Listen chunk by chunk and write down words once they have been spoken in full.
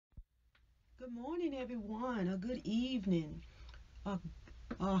Good morning, everyone. A good evening. Uh,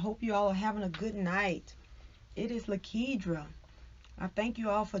 I hope you all are having a good night. It is Lakeidra. I thank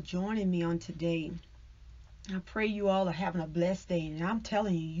you all for joining me on today. I pray you all are having a blessed day, and I'm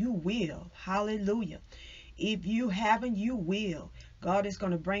telling you, you will. Hallelujah. If you haven't, you will. God is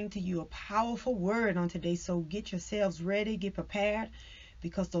going to bring to you a powerful word on today, so get yourselves ready, get prepared,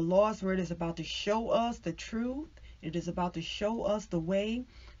 because the Lord's word is about to show us the truth. It is about to show us the way,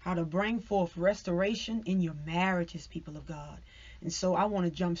 how to bring forth restoration in your marriages, people of God. And so I want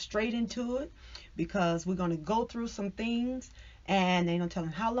to jump straight into it because we're going to go through some things and they don't tell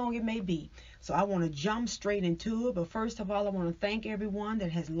them how long it may be. So I want to jump straight into it. But first of all, I want to thank everyone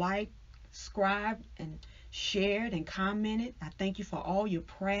that has liked, subscribed, and shared and commented. I thank you for all your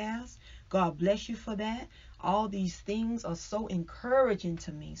prayers. God bless you for that. All these things are so encouraging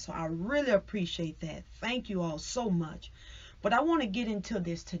to me. So I really appreciate that. Thank you all so much. But I want to get into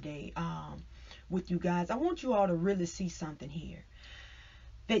this today with you guys. I want you all to really see something here.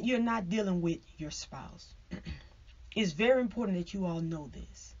 That you're not dealing with your spouse. It's very important that you all know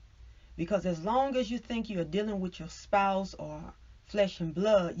this. Because as long as you think you're dealing with your spouse or flesh and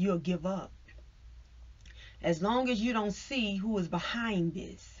blood, you'll give up. As long as you don't see who is behind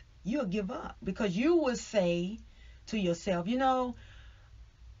this, you'll give up. Because you will say to yourself, you know,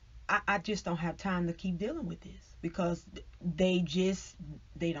 I just don't have time to keep dealing with this. Because they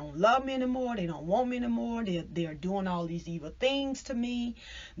don't love me anymore. They don't want me anymore. They're doing all these evil things to me.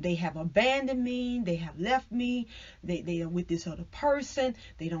 They have abandoned me. They have left me. They are with this other person.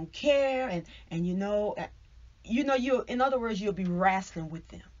 They don't care. And you in other words, you'll be wrestling with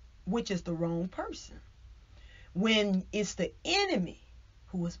them, which is the wrong person. When it's the enemy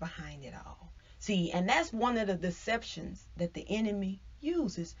who is behind it all. See, and that's one of the deceptions that the enemy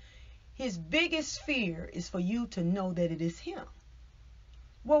uses. His biggest fear is for you to know that it is him.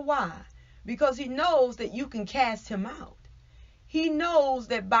 Well, why? Because he knows that you can cast him out. He knows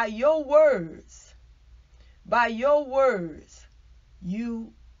that by your words,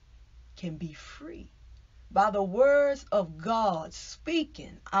 you can be free. By the words of God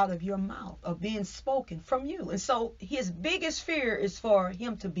speaking out of your mouth, or being spoken from you. And so his biggest fear is for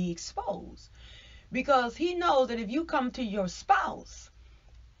him to be exposed. Because he knows that if you come to your spouse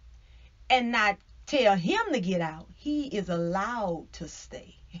and not tell him to get out, he is allowed to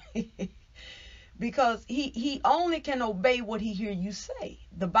stay. Because he only can obey what he hear you say.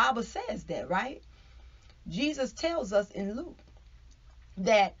 The Bible says that, right? Jesus tells us in Luke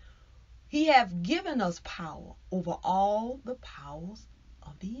that he have given us power over all the powers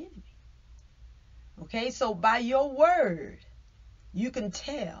of the enemy. Okay, so by your word, you can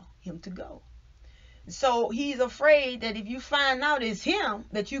tell him to go. So he's afraid that if you find out it's him,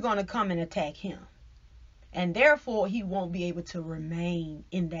 that you're going to come and attack him. And therefore, he won't be able to remain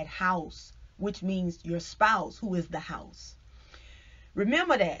in that house, which means your spouse, who is the house.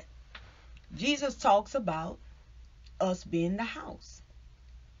 Remember that. Jesus talks about us being the house.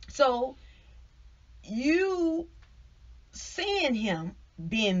 So, you seeing him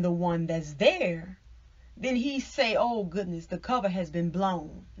being the one that's there, then he say, oh goodness, the cover has been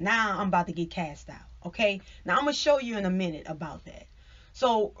blown. Now I'm about to get cast out. Okay, now I'm going to show you in a minute about that.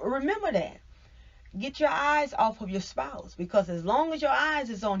 So remember that. Get your eyes off of your spouse, because as long as your eyes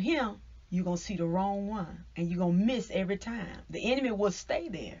is on him, you're going to see the wrong one, and you're going to miss every time. The enemy will stay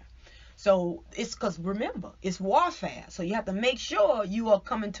there. So it's because, remember, it's warfare. So you have to make sure you are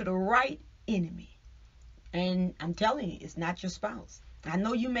coming to the right enemy. And I'm telling you, it's not your spouse. I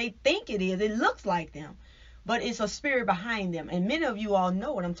know you may think it is. It looks like them. But it's a spirit behind them. And many of you all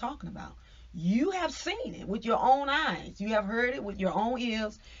know what I'm talking about. You have seen it with your own eyes. You have heard it with your own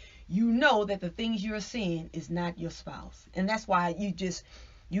ears. You know that the things you're seeing is not your spouse. And that's why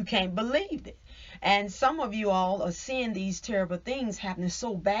you can't believe it. And some of you all are seeing these terrible things happening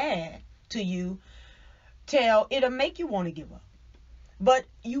so bad to you, it'll make you want to give up. But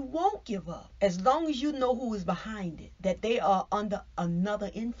you won't give up as long as you know who is behind it, that they are under another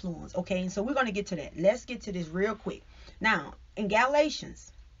influence. Okay, and so we're going to get to that. Let's get to this real quick. Now, in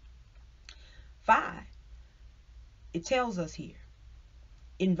Galatians 5, it tells us here,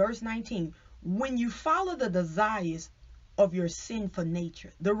 in verse 19, when you follow the desires of your sinful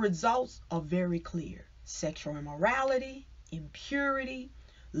nature, the results are very clear. Sexual immorality, impurity,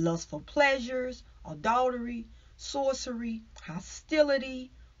 lustful pleasures, adultery, sorcery,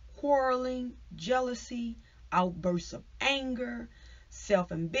 hostility, quarreling, jealousy, outbursts of anger,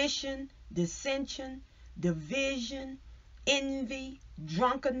 self-ambition, dissension, division, envy,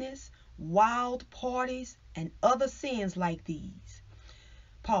 drunkenness, wild parties, and other sins like these.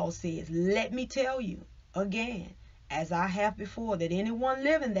 Paul says, let me tell you again, as I have before, that anyone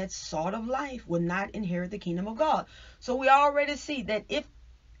living that sort of life will not inherit the kingdom of God. So we already see that if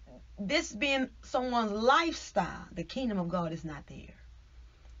this being someone's lifestyle, the kingdom of God is not there.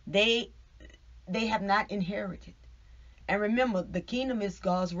 They have not inherited. And remember, the kingdom is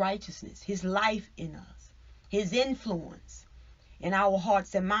God's righteousness, his life in us, his influence in our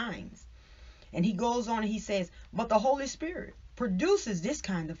hearts and minds. And he goes on and he says, but the Holy Spirit produces this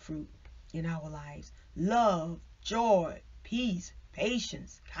kind of fruit in our lives: love, joy, peace,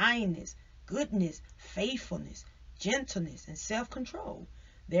 patience, kindness, goodness, faithfulness, gentleness, and self-control.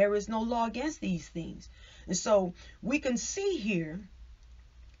 There is no law against these things. And so we can see here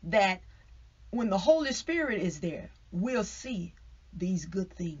that when the Holy Spirit is there, we'll see these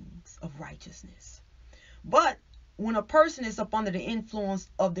good things of righteousness. But when a person is up under the influence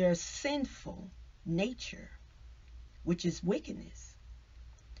of their sinful nature, which is wickedness,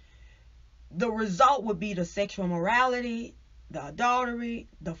 the result would be the sexual immorality, the adultery,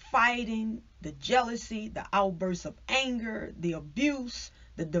 the fighting, the jealousy, the outbursts of anger, the abuse,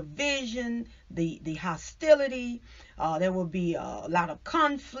 the division, the hostility. There will be a lot of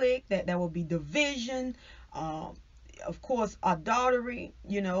conflict. There will be division. Of course, adultery,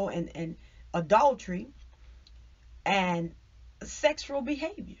 and adultery, and sexual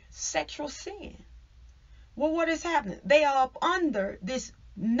behavior, sexual sin. Well, what is happening? They are up under this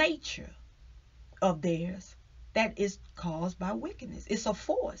nature of theirs that is caused by wickedness. It's a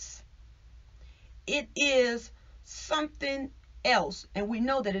force. It is something else, and we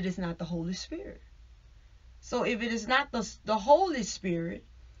know that it is not the Holy Spirit. So if it is not the Holy Spirit,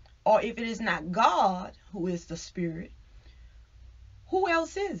 or if it is not God who is the Spirit, who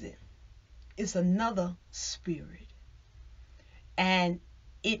else is it? It's another spirit. And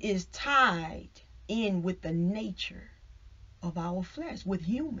it is tied in with the nature of our flesh, with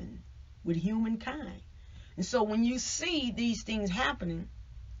humankind. And so when you see these things happening,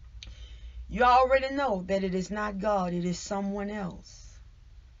 you already know that it is not God, it is someone else.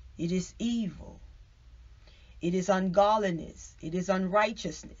 It is evil. It is ungodliness. It is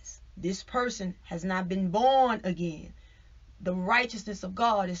unrighteousness. This person has not been born again. The righteousness of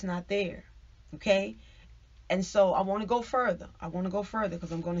God is not there. Okay? And so I want to go further.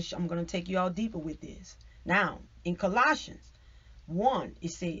 Because I'm going to take you all deeper with this. Now, in Colossians 1,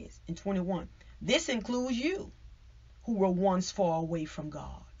 it says in 21, this includes you who were once far away from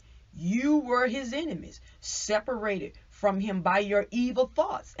God. You were his enemies, separated from him by your evil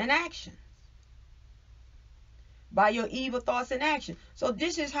thoughts and actions. By your evil thoughts and actions. So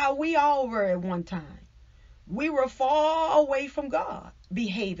this is how we all were at one time. We were far away from God,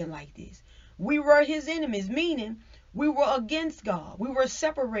 behaving like this. We were his enemies, meaning we were against God. We were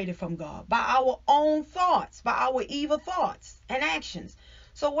separated from God by our own thoughts, by our evil thoughts and actions.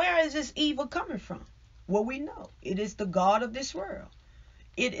 So where is this evil coming from? Well, we know it is the god of this world.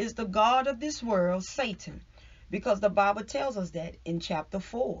 It is the god of this world, Satan, because the Bible tells us that in chapter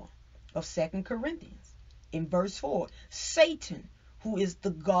 4 of 2 Corinthians, in verse 4, Satan, who is the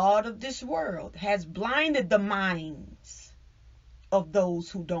god of this world, has blinded the minds of those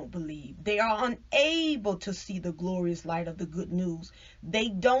who don't believe. They are unable to see the glorious light of the good news. They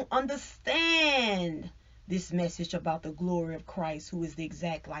don't understand this message about the glory of Christ, who is the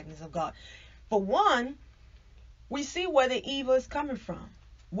exact likeness of God. For one, we see where the evil is coming from.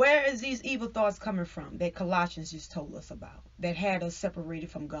 Where is these evil thoughts coming from that Colossians just told us about, that had us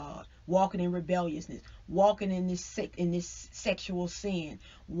separated from God, walking in rebelliousness, walking in this sexual sin,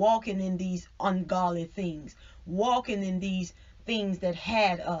 walking in these ungodly things, walking in these things that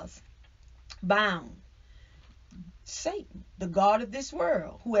had us bound? Satan, the god of this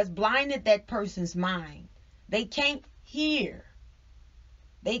world, who has blinded that person's mind. They can't hear.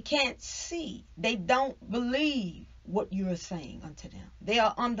 They can't see. They don't believe what you are saying unto them. They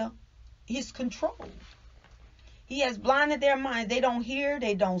are under his control. He has blinded their mind. They don't hear.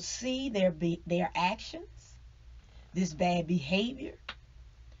 They don't see their actions, this bad behavior.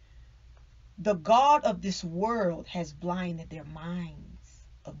 The god of this world has blinded their minds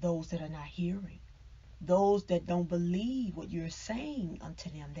of those that are not hearing, those that don't believe what you're saying unto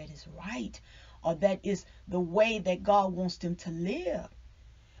them that is right, or that is the way that God wants them to live.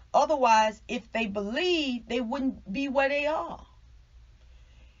 Otherwise, if they believe, they wouldn't be where they are.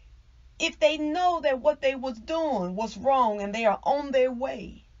 If they know that what they was doing was wrong and they are on their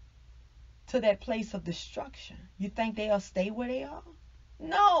way to that place of destruction, you think they'll stay where they are?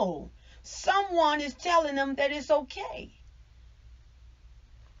 No. Someone is telling them that it's okay.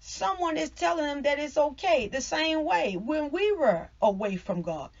 Someone is telling them that it's okay. The same way when we were away from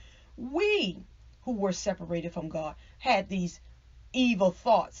God, we who were separated from God had these evil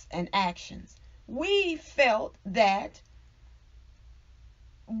thoughts and actions. we felt that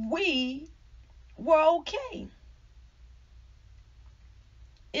we were okay.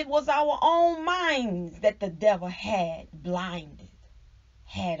 It was our own minds that the devil had blinded,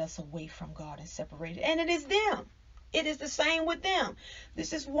 had us away from God and separated. And it is them. It is the same with them.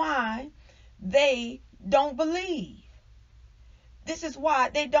 This is why they don't believe. This is why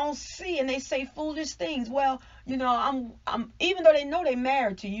they don't see, and they say foolish things. Well, I'm even though they know they're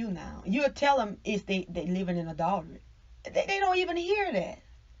married to you now, you'll tell them if they living in adultery. They don't even hear that.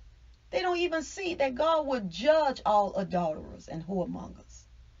 They don't even see that God will judge all adulterers and whoremongers.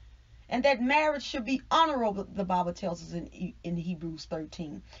 And that marriage should be honorable, the Bible tells us in Hebrews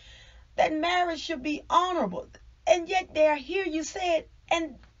 13. That marriage should be honorable. And yet they're here, you said,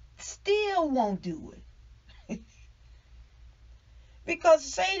 and still won't do it. Because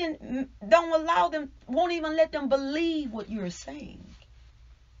Satan don't allow them, won't even let them believe what you're saying.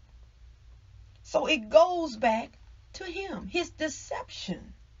 So it goes back to him, his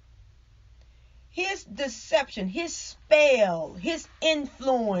deception. His deception, his spell, his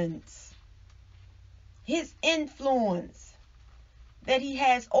influence that he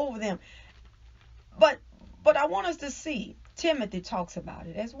has over them. But I want us to see, Timothy talks about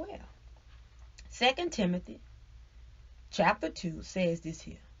it as well. 2 Timothy chapter 2 says this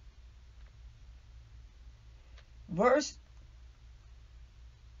here. Verse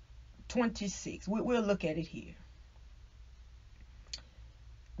 26. We'll look at it here.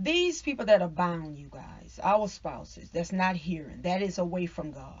 These people that are bound, you guys, our spouses, that's not hearing, that is away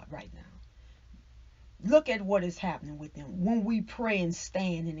from God right now. Look at what is happening with them when we pray and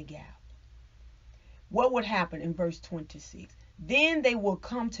stand in the gap. What would happen in verse 26? Then they will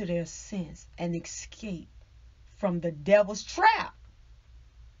come to their sense and escape from the devil's trap.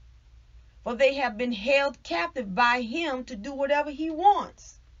 For they have been held captive by him to do whatever he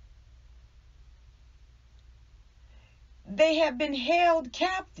wants. They have been held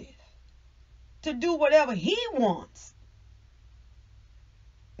captive to do whatever he wants.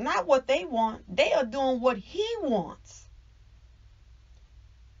 Not what they want. They are doing what he wants.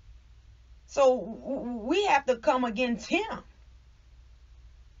 So we have to come against him.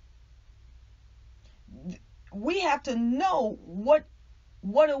 We have to know what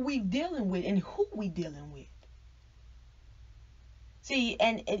are we dealing with and who we dealing with. See,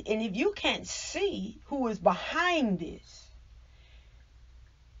 and if you can't see who is behind this,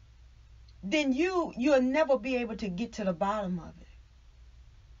 then you'll never be able to get to the bottom of it.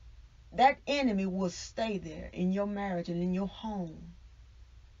 That enemy will stay there in your marriage and in your home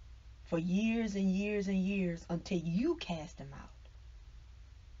for years and years and years until you cast him out.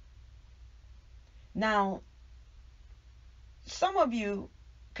 Now, some of you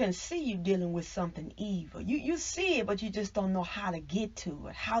can see you dealing with something evil. You see it, but you just don't know how to get to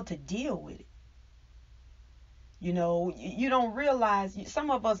it, how to deal with it. You don't realize, some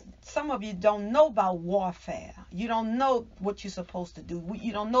of you don't know about warfare. You don't know what you're supposed to do.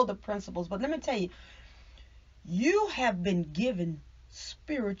 You don't know the principles. But let me tell you, you have been given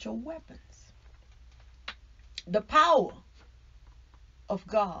spiritual weapons. The power of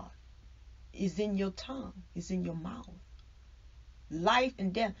God is in your tongue, is in your mouth. Life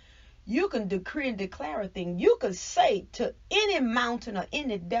and death. You can decree and declare a thing. You can say to any mountain or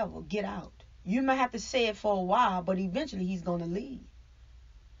any devil, get out. You might have to say it for a while, but eventually he's going to leave.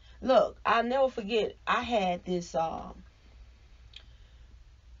 Look, I'll never forget, I had this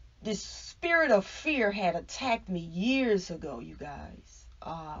spirit of fear had attacked me years ago, you guys.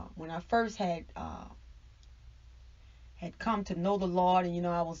 When I first had come to know the Lord, and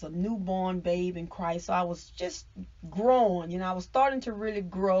I was a newborn babe in Christ, so I was just growing. I was starting to really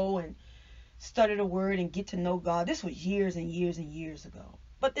grow and study the Word and get to know God. This was years and years and years ago.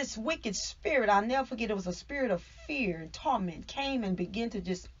 But this wicked spirit, I'll never forget, it was a spirit of fear and torment, came and began to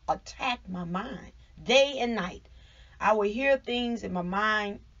just attack my mind day and night. I would hear things in my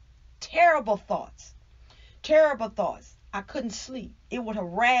mind, terrible thoughts. I couldn't sleep. It would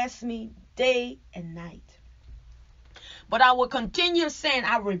harass me day and night. But I would continue saying,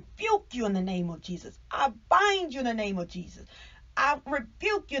 I rebuke you in the name of Jesus. I bind you in the name of Jesus. I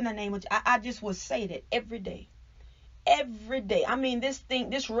rebuke you in the name of Jesus. I just would say that every day. Every day. I mean, this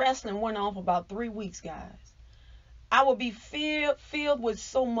wrestling went on for about 3 weeks, guys. I would be filled with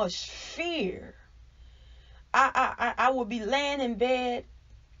so much fear. I would be laying in bed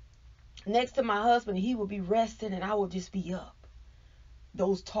next to my husband. He would be resting, and I would just be up.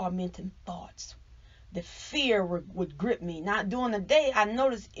 Those tormenting thoughts. The fear would grip me. Now, during the day, I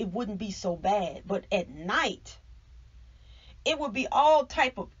noticed it wouldn't be so bad. But at night, it would be all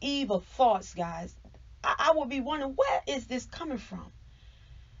type of evil thoughts, guys. I would be wondering, where is this coming from?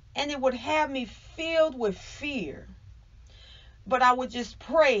 and it would have me filled with fear. But I would just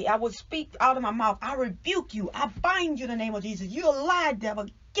pray. I would speak out of my mouth. I rebuke you. I bind you in the name of Jesus. You're a lie, devil.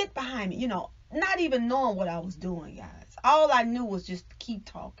 Get behind me. Not even knowing what I was doing, guys. All I knew was just keep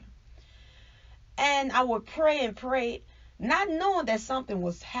talking. And I would pray and pray, not knowing that something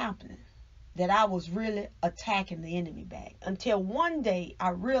was happening, that I was really attacking the enemy back. Until one day I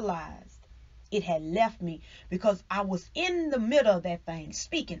realized it had left me, because I was in the middle of that thing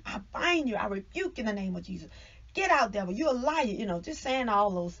speaking. I bind you. I rebuke you in the name of Jesus. Get out, devil. You're a liar. Just saying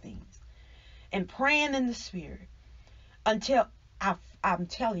all those things. And praying in the spirit. Until I'm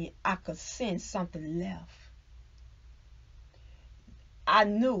telling you, I could sense something left. I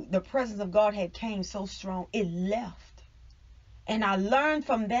knew the presence of God had came so strong, it left. And I learned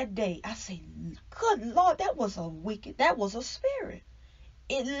from that day, I said, good Lord, that was a spirit.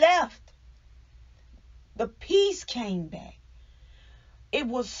 It left. The peace came back. It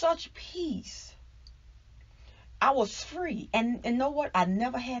was such peace. I was free. And you know what? I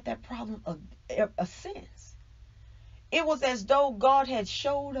never had that problem since. It was as though God had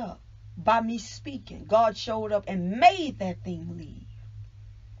showed up by me speaking. God showed up and made that thing leave.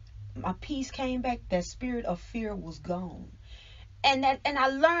 My peace came back. That spirit of fear was gone. And I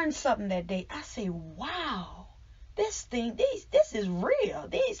learned something that day. I say, wow, this is real.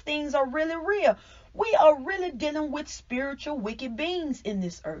 These things are really real. We are really dealing with spiritual wicked beings in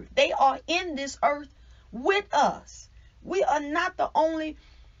this earth. They are in this earth with us. We are not the only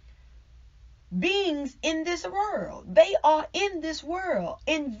beings in this world. They are in this world,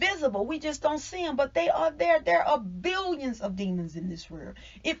 invisible. We just don't see them, but they are there. There are billions of demons in this world.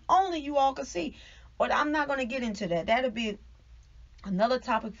 If only you all could see. But I'm not going to get into that. That'll be another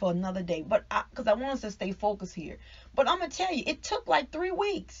topic for another day. But because I want us to stay focused here. But I'm going to tell you, it took like 3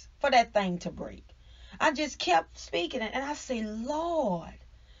 weeks for that thing to break. I just kept speaking, and I say, Lord,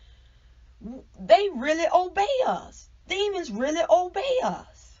 they really obey us. Demons really obey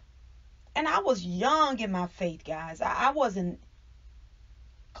us. And I was young in my faith, guys. I wasn't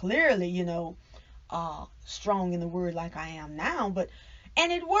clearly, strong in the word like I am now.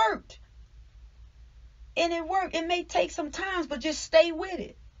 And it worked. And it worked. It may take some time, but just stay with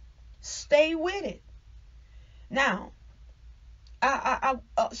it. Stay with it. Now,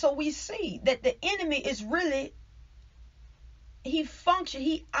 so we see that the enemy is really, he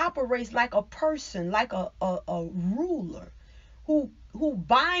operates like a person, like a ruler who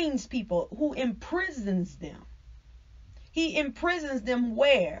binds people, who imprisons them. He imprisons them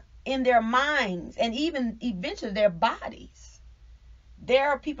where? In their minds, and even eventually their bodies. There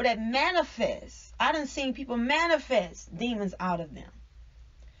are people that manifest. I done seen people manifest demons out of them.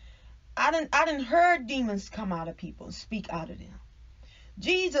 I done heard demons come out of people and speak out of them.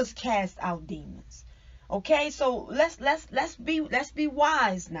 Jesus cast out demons. Okay, so let's be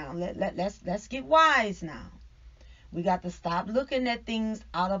wise now. Let's get wise now. We got to stop looking at things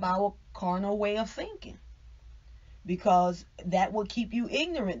out of our carnal way of thinking, because that will keep you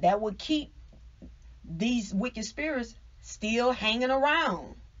ignorant. That will keep these wicked spirits still hanging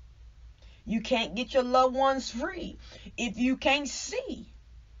around. You can't get your loved ones free if you can't see,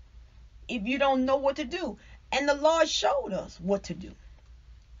 if you don't know what to do. And the Lord showed us what to do.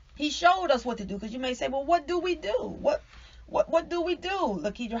 He showed us what to do, because you may say, well, what do we do? What do we do,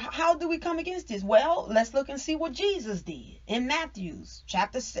 Lakeidra? How do we come against this? Well, let's look and see what Jesus did in Matthew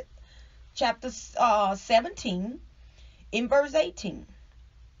chapter 17 in verse 18.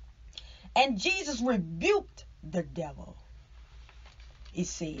 And Jesus rebuked the devil, it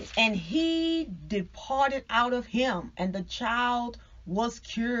says, and he departed out of him, and the child was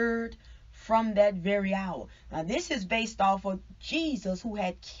cured from that very hour. Now, this is based off of Jesus, who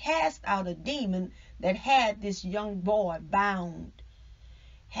had cast out a demon that had this young boy bound,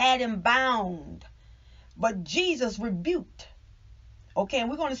 had him bound, but Jesus rebuked. Okay, and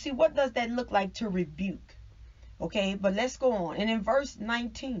we're going to see what does that look like to rebuke. Okay, but let's go on. And in verse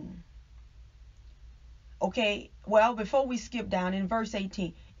 19, okay, well, before we skip down, in verse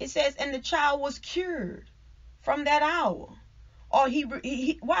 18, it says, and the child was cured from that hour. Or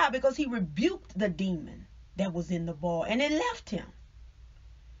why? Because he rebuked the demon that was in the boy, and it left him.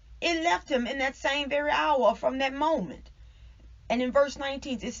 It left him in that same very hour from that moment. And in verse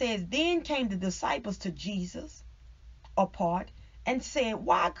 19, it says, then came the disciples to Jesus apart and said,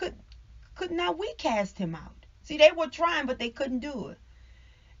 why could not we cast him out? See, they were trying, but they couldn't do it.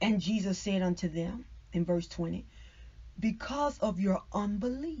 And Jesus said unto them in verse 20, because of your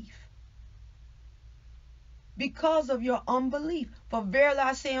unbelief. Because of your unbelief. For verily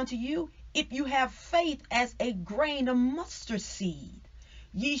I say unto you, if you have faith as a grain of mustard seed,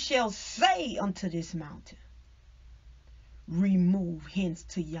 ye shall say unto this mountain, remove hence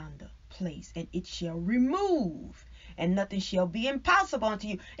to yonder place, and it shall remove, and nothing shall be impossible unto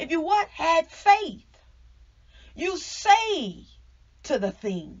you. If you what? Had faith. You say to the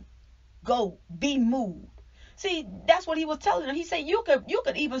thing, go, be moved. See, that's what he was telling them. He said you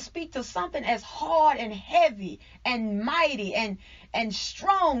could even speak to something as hard and heavy and mighty and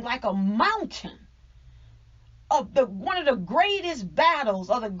strong like a mountain. Of one of the greatest battles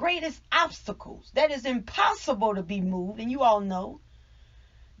or the greatest obstacles that is impossible to be moved. And you all know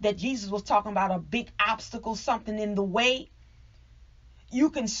that Jesus was talking about a big obstacle, something in the way. You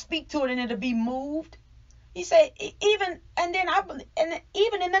can speak to it and it'll be moved. He said, even in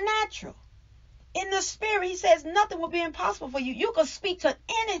the natural, in the spirit, he says nothing will be impossible for you. You can speak to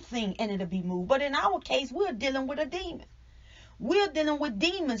anything and it'll be moved. But in our case, we're dealing with a demon. We're dealing with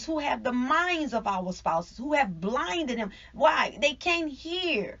demons who have the minds of our spouses, who have blinded them. Why? They can't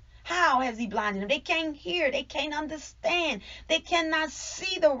hear. How has he blinded them? They can't hear. They can't understand. They cannot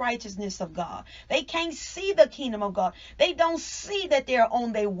see the righteousness of God. They can't see the kingdom of God. They don't see that they're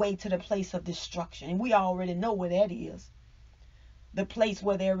on their way to the place of destruction. And we already know where that is. The place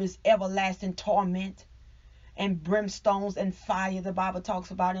where there is everlasting torment and brimstones and fire, the Bible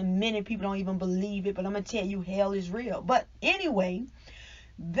talks about, and many people don't even believe it, but I'm going to tell you, hell is real. But anyway,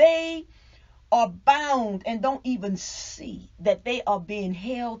 they are bound and don't even see that they are being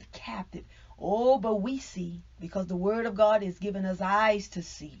held captive. Oh, but we see, because the word of God is giving us eyes to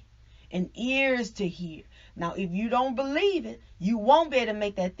see and ears to hear. Now, if you don't believe it, you won't be able to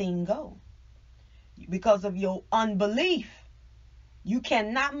make that thing go because of your unbelief. You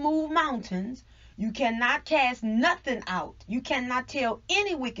cannot move mountains. You cannot cast nothing out. You cannot tell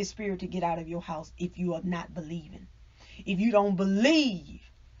any wicked spirit to get out of your house if you are not believing. If you don't believe.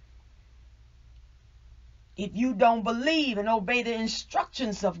 If you don't believe and obey the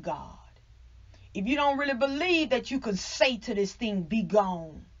instructions of God. If you don't really believe that you can say to this thing, be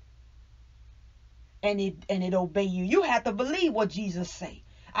gone. And it obey you. You have to believe what Jesus say.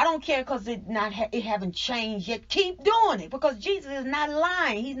 I don't care because it haven't changed yet. Keep doing it, because Jesus is not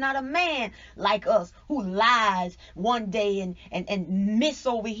lying. He's not a man like us who lies one day and miss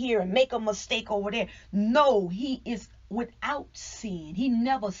over here and make a mistake over there. No, he is without sin. He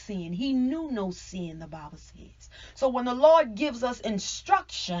never sinned. He knew no sin, the Bible says. So when the Lord gives us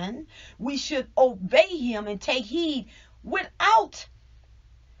instruction, we should obey him and take heed without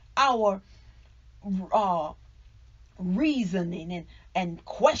our reasoning and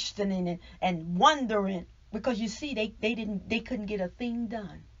questioning and wondering, because you see they couldn't get a thing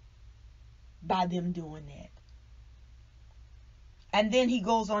done by them doing that. And then he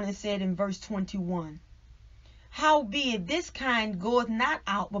goes on and said in verse 21, howbeit this kind goeth not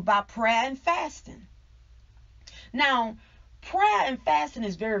out but by prayer and fasting. Now, prayer and fasting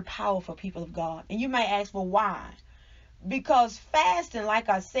is very powerful, people of God. And you may ask, well, why? Because fasting, like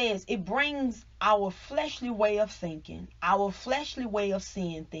I said, it brings our fleshly way of thinking, our fleshly way of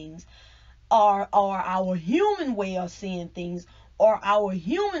seeing things, or our human way of seeing things, or our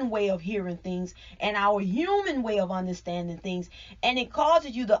human way of hearing things, and our human way of understanding things. And it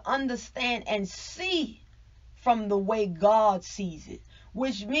causes you to understand and see from the way God sees it,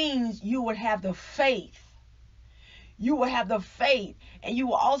 which means you would have the faith. You will have the faith, and you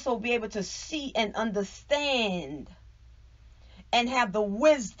will also be able to see and understand and have the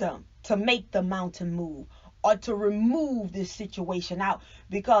wisdom to make the mountain move or to remove this situation out,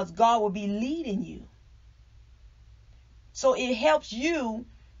 because God will be leading you. So it helps you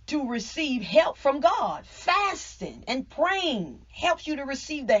to receive help from God. Fasting and praying helps you to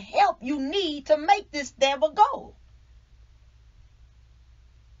receive the help you need to make this devil go.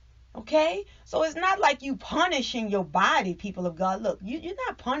 Okay? So it's not like you punishing your body, people of God. Look, you're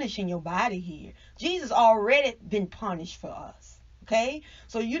not punishing your body here. Jesus already been punished for us. Okay?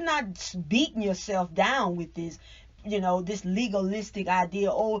 So you're not beating yourself down with this, this legalistic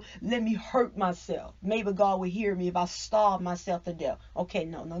idea. Oh, let me hurt myself. Maybe God will hear me if I starve myself to death. Okay,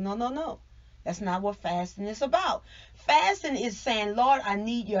 no. That's not what fasting is about. Fasting is saying, Lord, I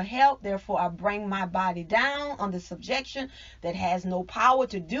need your help. Therefore, I bring my body down under subjection that has no power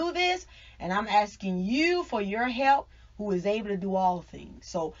to do this. And I'm asking you for your help, who is able to do all things.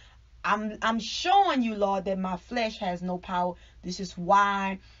 So I'm showing you, Lord, that my flesh has no power. This is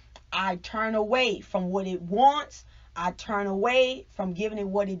why I turn away from what it wants. I turn away from giving it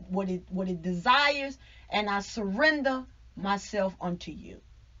what it desires, and I surrender myself unto you.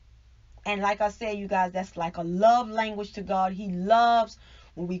 And like I said, you guys, that's like a love language to God. He loves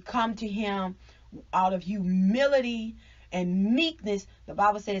when we come to him out of humility and meekness. The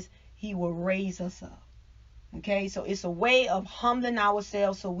Bible says he will raise us up. Okay, so it's a way of humbling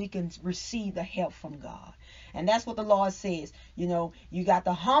ourselves so we can receive the help from God. And that's what the Lord says. You know, you got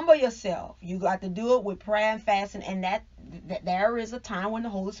to humble yourself. You got to do it with prayer and fasting. And that there is a time when the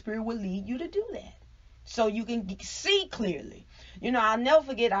Holy Spirit will lead you to do that, so you can see clearly. You know, I'll never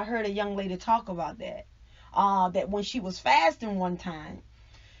forget, I heard a young lady talk about that. That when she was fasting one time,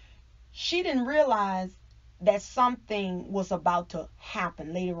 she didn't realize that something was about to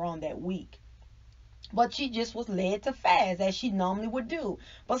happen later on that week. But she just was led to fast, as she normally would do.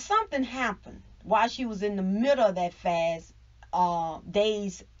 But something happened while she was in the middle of that fast,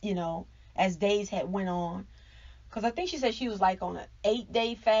 days, you know, as days had went on. Because I think she said she was like on an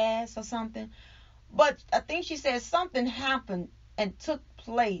 8-day fast or something. But I think she said something happened and took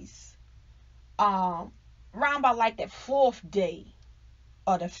place around about like that 4th day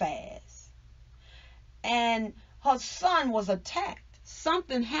of the fast. And her son was attacked.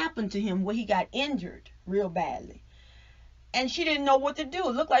 Something happened to him where he got injured real badly. And she didn't know what to do.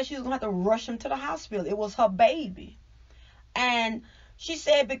 It looked like she was going to have to rush him to the hospital. It was her baby. And she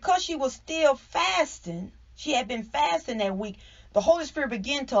said because she was still fasting, she had been fasting that week, the Holy Spirit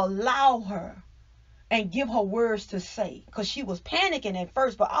began to allow her and give her words to say. Because she was panicking at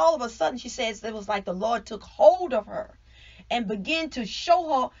first. But all of a sudden, she says it was like the Lord took hold of her and began to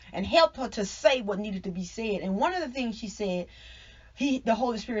show her and help her to say what needed to be said. And one of the things she said, the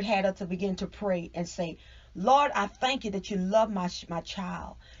Holy Spirit had her to begin to pray and say, Lord, I thank you that you love my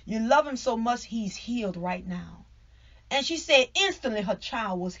child. You love him so much, he's healed right now. And she said instantly her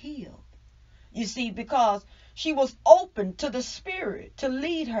child was healed. You see, because she was open to the Spirit to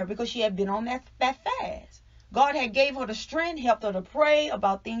lead her, because she had been on that fast. God had gave her the strength, helped her to pray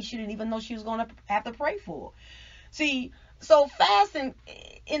about things she didn't even know she was going to have to pray for. See, so fasting,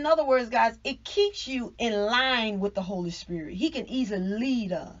 in other words, guys, it keeps you in line with the Holy Spirit. He can easily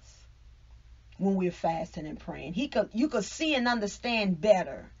lead us when we're fasting and praying. You could see and understand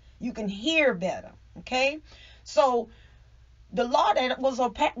better. You can hear better. Okay? So the Lord that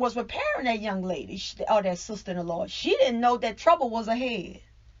was preparing that young lady, or that sister in the Lord, she didn't know that trouble was ahead.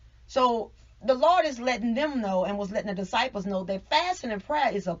 So the Lord is letting them know, and was letting the disciples know, that fasting and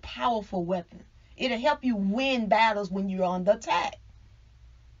prayer is a powerful weapon. It'll help you win battles when you're on the attack.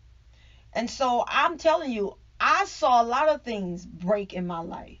 And so I'm telling you, I saw a lot of things break in my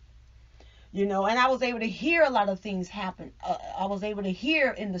life. You know, and I was able to hear a lot of things happen. I was able to hear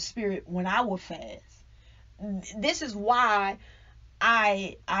in the Spirit when I would fast. This is why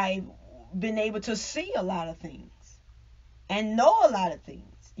I've been able to see a lot of things and know a lot of things.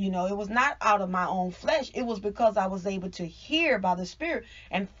 You know, it was not out of my own flesh. It was because I was able to hear by the Spirit,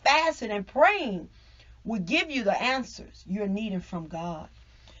 and fasting and praying will give you the answers you're needing from God.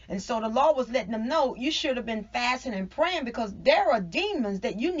 And so the Lord was letting them know, you should have been fasting and praying, because there are demons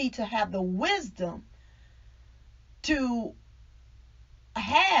that you need to have the wisdom to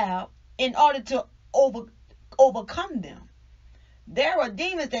have in order to overcome them. There are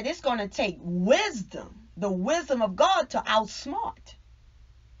demons that it's going to take wisdom, the wisdom of God, to outsmart.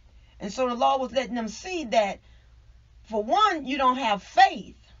 And so the Lord was letting them see that, for one, you don't have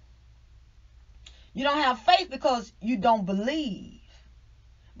faith. You don't have faith because you don't believe.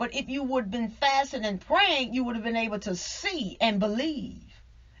 But if you would have been fasting and praying, you would have been able to see and believe.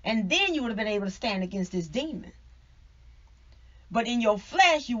 And then you would have been able to stand against this demon. But in your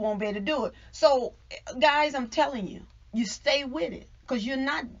flesh, you won't be able to do it. So, guys, I'm telling you, you stay with it. Because you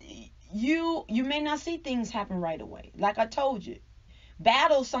may not see things happen right away. Like I told you,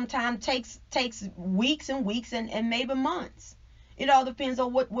 battle sometimes takes weeks and weeks and maybe months. It all depends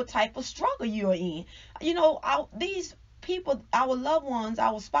on what type of struggle you're in. You know, these people, our loved ones,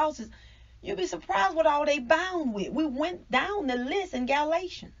 our spouses, you'll be surprised what all they bound with. We went down the list in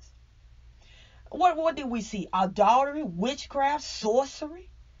Galatians. What did we see? Adultery, witchcraft, sorcery,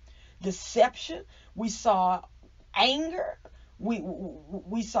 deception. We saw anger.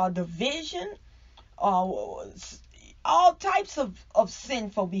 We saw division. All types of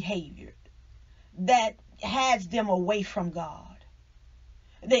sinful behavior that has them away from God.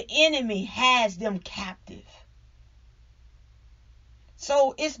 The enemy has them captive.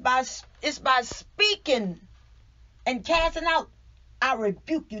 So it's by speaking and casting out, I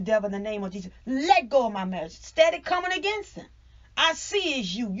rebuke you, devil, in the name of Jesus. Let go of my marriage. Steady coming against him. I see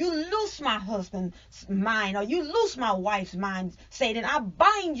is you. You loose my husband's mind, or you loose my wife's mind, Satan. I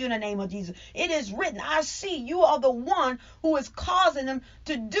bind you in the name of Jesus. It is written, I see you are the one who is causing them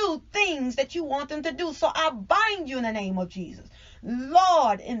to do things that you want them to do. So I bind you in the name of Jesus.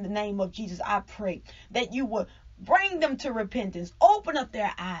 Lord, in the name of Jesus, I pray that you will bring them to repentance. Open up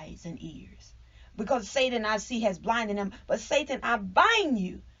their eyes and ears. Because Satan, I see, has blinded them. But Satan, I bind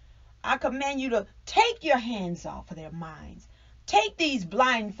you. I command you to take your hands off of their minds. Take these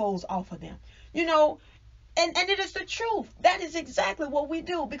blindfolds off of them. You know, and it is the truth. That is exactly what we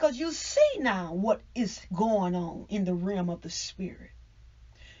do, because you see now what is going on in the realm of the spirit.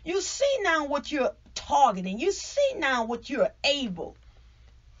 You see now what you're targeting. You see now what you're able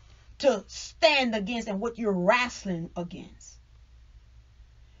to stand against and what you're wrestling against.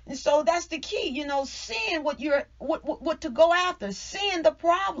 And so that's the key, you know, seeing what to go after, seeing the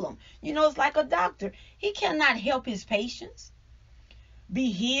problem. You know, it's like a doctor. He cannot help his patients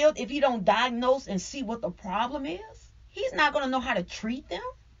be healed if he don't diagnose and see what the problem is. He's not going to know how to treat them.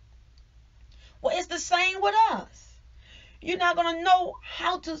 Well, it's the same with us. You're not going to know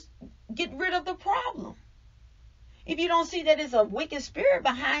how to get rid of the problem if you don't see that it's a wicked spirit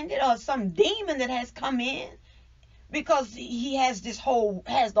behind it, or some demon that has come in, because he has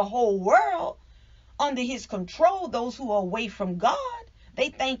the whole world under his control. Those who are away from God, they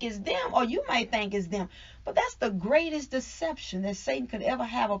think it's them, or you might think it's them. But that's the greatest deception that Satan could ever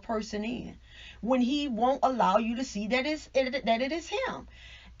have a person in, when he won't allow you to see that it is him.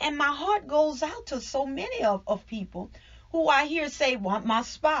 And my heart goes out to so many of people who I hear say, well, my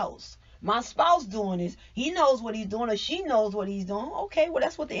spouse doing this. He knows what he's doing, or she knows what he's doing. Okay, well,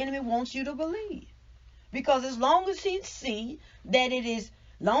 that's what the enemy wants you to believe. Because as long as he see that it is,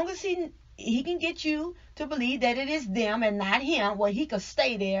 long as he can get you to believe that it is them and not him, well, he could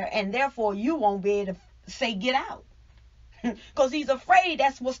stay there, and therefore you won't be able to say get out. Because he's afraid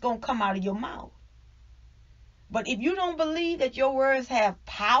that's what's going to come out of your mouth. But if you don't believe that your words have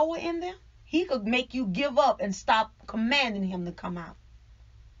power in them, he could make you give up and stop commanding him to come out.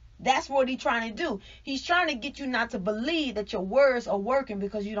 That's what he's trying to do. He's trying to get you not to believe that your words are working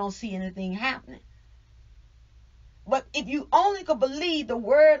because you don't see anything happening. But if you only could believe the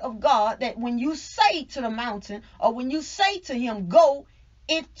word of God, that when you say to the mountain, or when you say to him, go,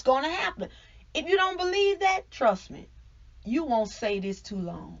 it's going to happen. If you don't believe that, trust me, you won't say this too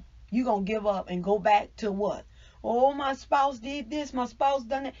long. You're going to give up and go back to what? Oh, my spouse did this, my spouse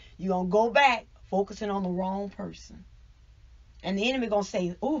done that. You're going to go back focusing on the wrong person. And the enemy going to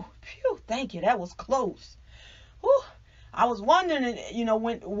say, oh, phew, thank you, that was close. Whew. I was wondering, you know,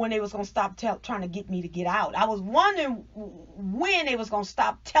 when they was going to stop trying to get me to get out. I was wondering when they was going to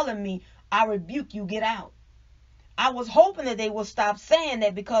stop telling me, I rebuke you, get out. I was hoping that they would stop saying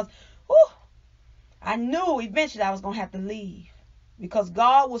that, because I knew eventually I was going to have to leave. Because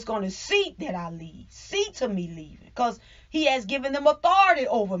God was going to see that I leave. See to me leaving. Because he has given them authority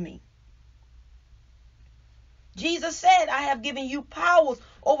over me. Jesus said, I have given you powers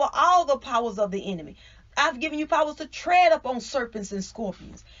over all the powers of the enemy. I've given you powers to tread upon serpents and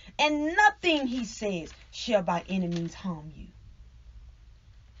scorpions. And nothing, he says, shall by any means harm you.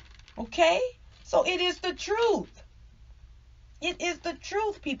 Okay? So it is the truth. It is the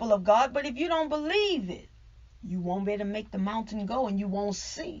truth, people of God. But if you don't believe it, you won't be able to make the mountain go, and you won't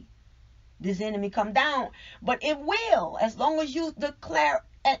see this enemy come down. But it will, as long as you declare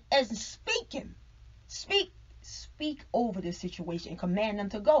and speak him. Speak over the situation and command them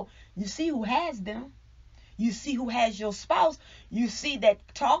to go. You see who has them. You see who has your spouse. You see that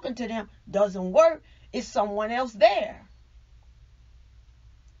talking to them doesn't work. It's someone else there.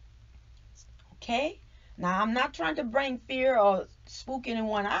 Okay? Now, I'm not trying to bring fear or spook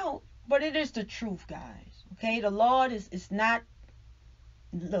anyone out, but it is the truth, guys. Okay? The Lord is not,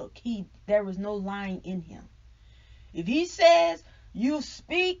 look, there is no lying in him. If he says you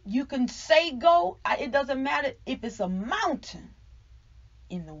speak, you can say go. It doesn't matter if it's a mountain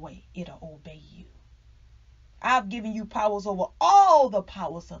in the way, it'll obey you. I've given you powers over all the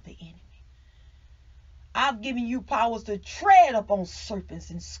powers of the enemy. I've given you powers to tread upon serpents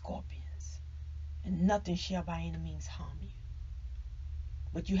and scorpions, and nothing shall by any means harm you.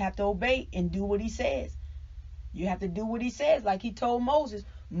 But you have to obey and do what he says. You have to do what he says, like he told Moses.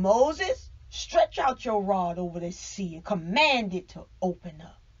 Moses, stretch out your rod over the sea and command it to open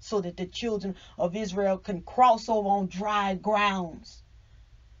up, so that the children of Israel can cross over on dry grounds.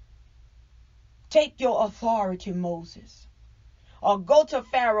 Take your authority, Moses. Or go to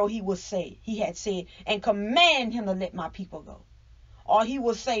Pharaoh, he had said, and command him to let my people go. Or he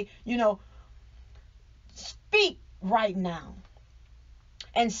will say, speak right now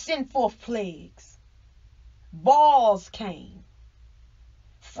and send forth plagues. Balls came.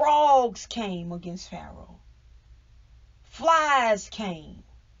 Frogs came against Pharaoh. Flies came.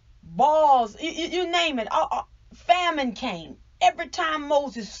 Balls, you name it. Famine came. Every time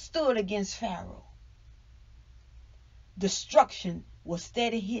Moses stood against Pharaoh, destruction was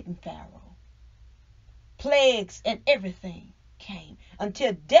steady hitting Pharaoh. Plagues and everything came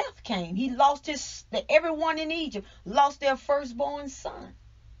until death came. He lost everyone in Egypt lost their firstborn son.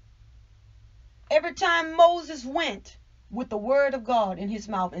 Every time Moses went with the word of God in his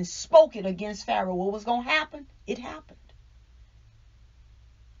mouth and spoke it against Pharaoh, what was going to happen? It happened.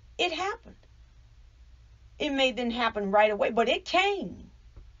 It happened. It didn't happen right away, but it came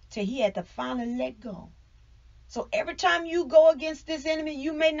till he had to finally let go. So every time you go against this enemy,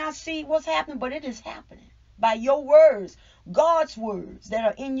 you may not see what's happening, but it is happening by your words, God's words that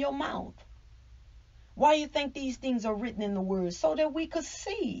are in your mouth. Why do you think these things are written in the word? So that we could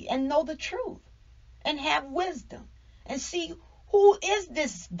see and know the truth and have wisdom and see who is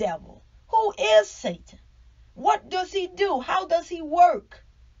this devil? Who is Satan? What does he do? How does he work?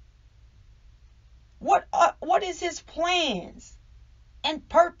 What is his plans and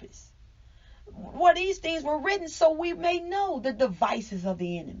purpose? Well, these things were written so we may know the devices of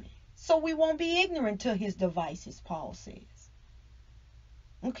the enemy. So we won't be ignorant to his devices, Paul says.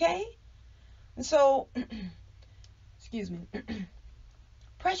 Okay? And so, excuse me.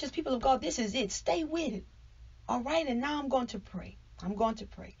 Precious people of God, this is it. Stay with it. All right? And now I'm going to pray. I'm going to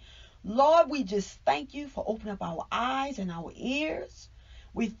pray. Lord, we just thank you for opening up our eyes and our ears.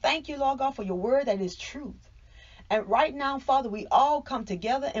 We thank you, Lord God, for your word that is truth. And right now, Father, we all come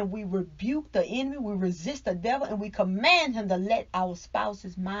together and we rebuke the enemy. We resist the devil and we command him to let our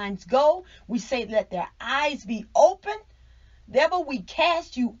spouses' minds go. We say, let their eyes be open. Devil, we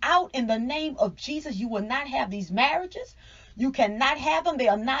cast you out in the name of Jesus. You will not have these marriages. You cannot have them. They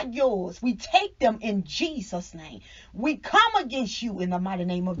are not yours. We take them in Jesus' name. We come against you in the mighty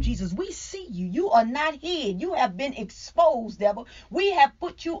name of Jesus. We see you. You are not hid. You have been exposed, devil. We have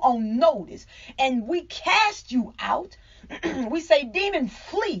put you on notice and we cast you out. We say, demon,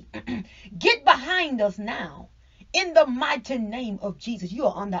 flee. Get behind us now. In the mighty name of Jesus. You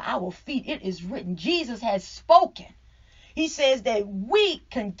are under our feet. It is written. Jesus has spoken. He says that we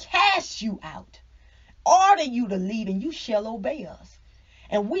can cast you out. Order you to leave and you shall obey us.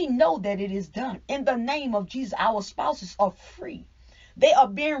 And we know that it is done. In the name of Jesus, our spouses are free. They are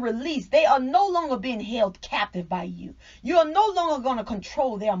being released. They are no longer being held captive by you. You are no longer going to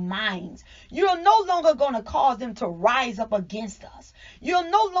control their minds. You are no longer going to cause them to rise up against us. You are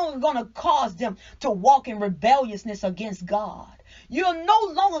no longer going to cause them to walk in rebelliousness against God. You are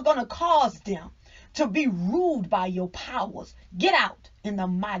no longer going to cause them to be ruled by your powers. Get out in the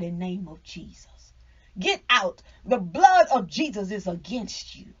mighty name of Jesus. Get out. The blood of Jesus is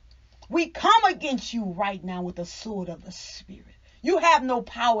against you. We come against you right now with the sword of the Spirit. You have no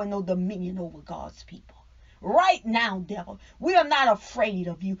power, no dominion over God's people. Right now, devil, we are not afraid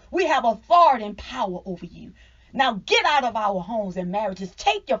of you. We have authority and power over you. Now get out of our homes and marriages.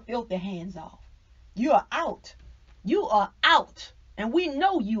 Take your filthy hands off. You are out. You are out. And we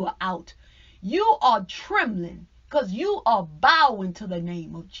know you are out. You are trembling because you are bowing to the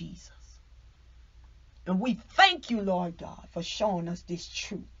name of Jesus. And we thank you, Lord God, for showing us this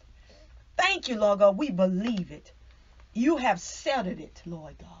truth. Thank you, Lord God. We believe it. You have settled it,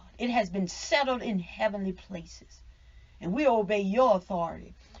 Lord God. It has been settled in heavenly places. And we obey your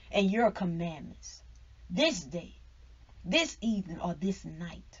authority and your commandments this day, this evening, or this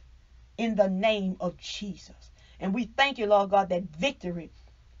night, in the name of Jesus. And we thank you, Lord God, that victory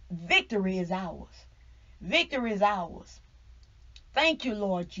is ours. Victory is ours. Thank you,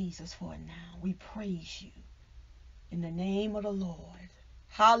 Lord Jesus, for it now. We praise you in the name of the Lord.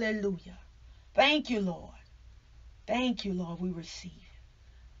 Hallelujah. Thank you, Lord. Thank you, Lord. We receive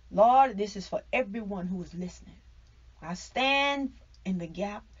it. Lord, this is for everyone who is listening. I stand in the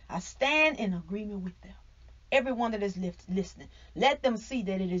gap. I stand in agreement with them. Everyone that is listening, let them see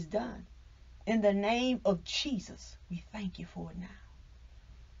that it is done. In the name of Jesus, we thank you for it now.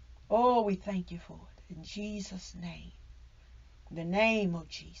 Oh, we thank you for it. In Jesus' name. In the name of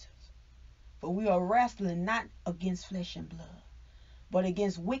Jesus. For we are wrestling not against flesh and blood, but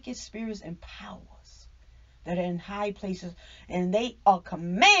against wicked spirits and powers that are in high places, and they are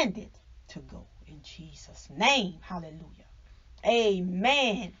commanded to go in Jesus' name. Hallelujah.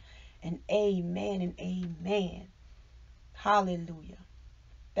 Amen and amen and amen. Hallelujah.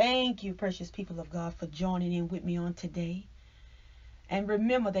 Thank you, precious people of God, for joining in with me on today. And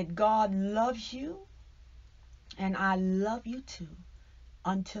remember that God loves you, and I love you too.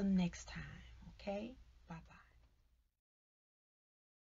 Until next time, okay?